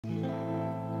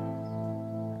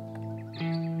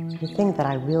The thing that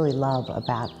I really love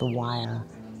about the wire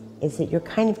is that you're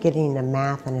kind of getting a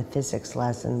math and a physics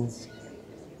lessons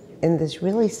in this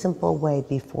really simple way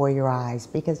before your eyes.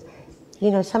 Because, you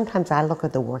know, sometimes I look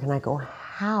at the work and I go,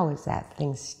 how is that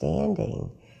thing standing?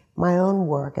 My own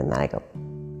work, and then I go,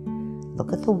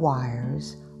 look at the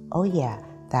wires. Oh yeah,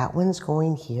 that one's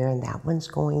going here and that one's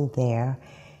going there.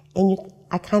 And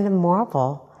I kind of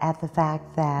marvel at the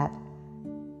fact that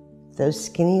those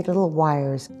skinny little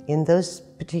wires in those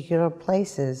particular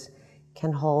places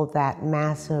can hold that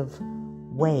massive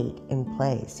weight in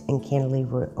place and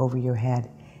cantilever over your head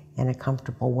in a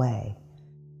comfortable way.